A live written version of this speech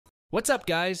What's up,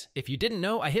 guys? If you didn't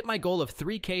know, I hit my goal of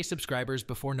 3K subscribers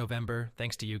before November,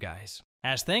 thanks to you guys.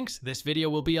 As thanks, this video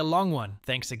will be a long one.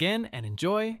 Thanks again and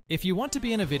enjoy. If you want to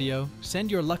be in a video,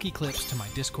 send your lucky clips to my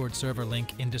Discord server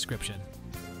link in description.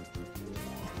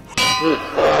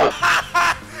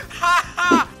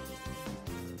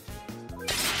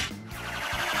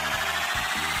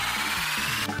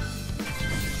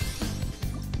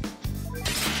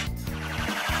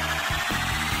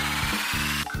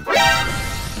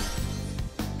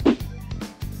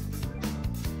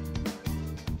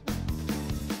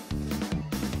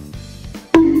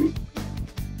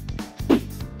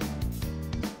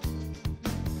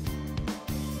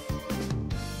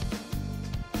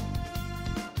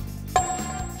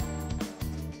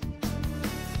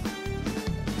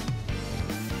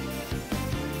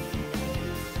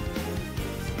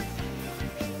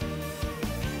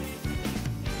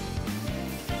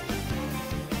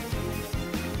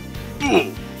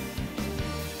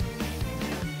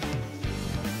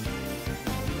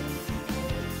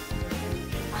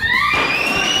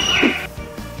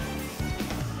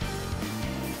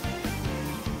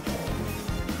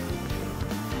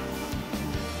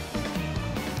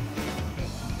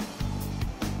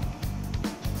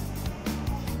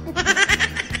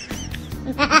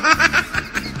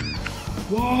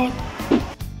 What?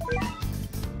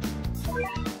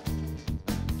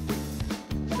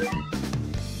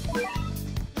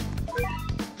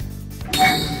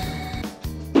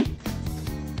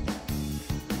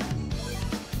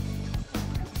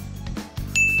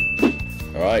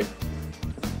 All right.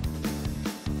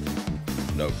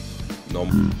 No. No.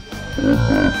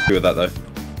 Do with that though.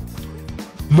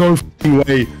 No f***ing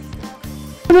way.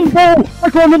 Another ball! I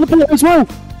got another ball as well!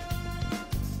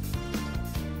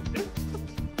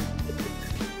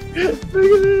 Look at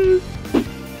this!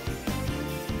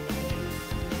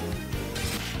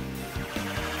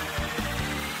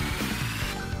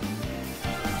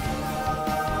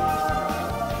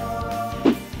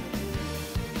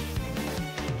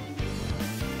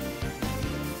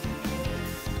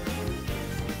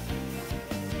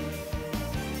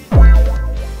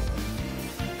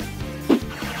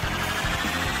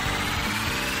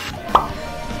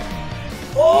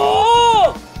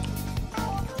 Oh!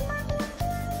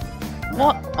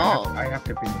 What? Oh. I have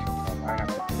to finish him. I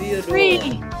have to finish.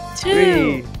 3,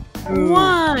 2,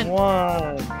 1.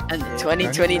 And the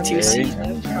 2022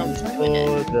 season comes to an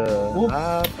end.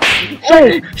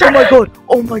 Oh my god!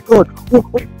 Oh my god!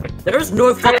 There's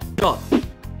no fucking shot.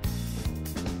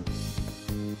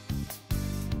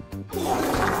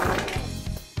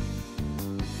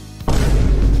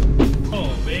 Oh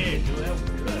wait, you have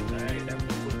I have to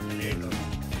put grenade on.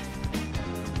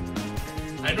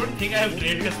 I don't think I have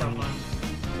grenade ka saman.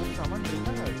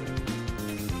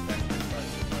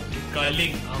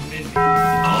 Calling, amazing.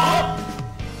 Oh!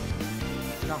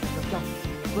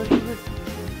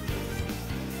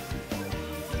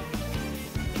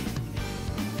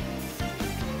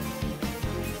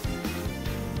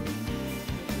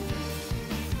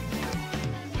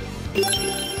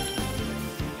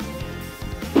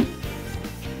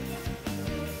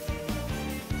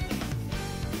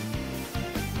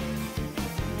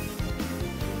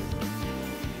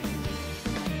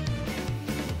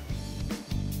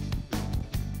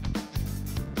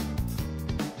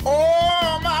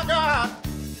 Oh my god!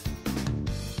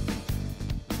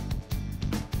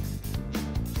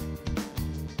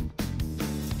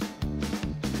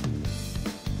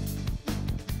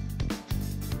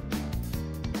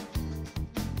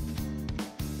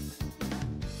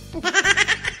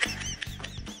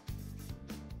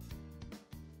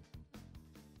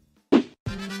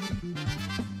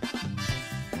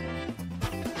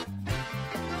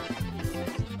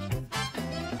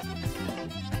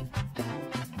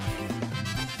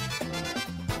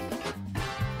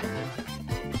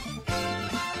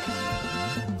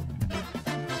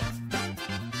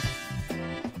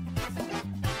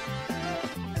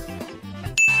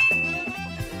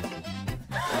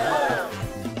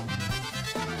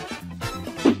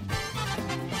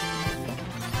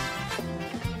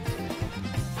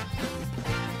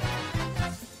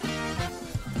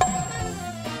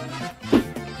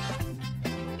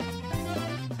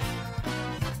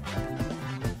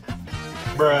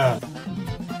 Bruh.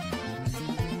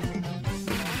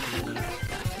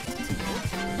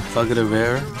 Fuck it a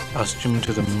bear, I'll stream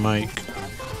to the mic.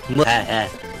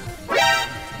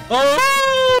 Oh!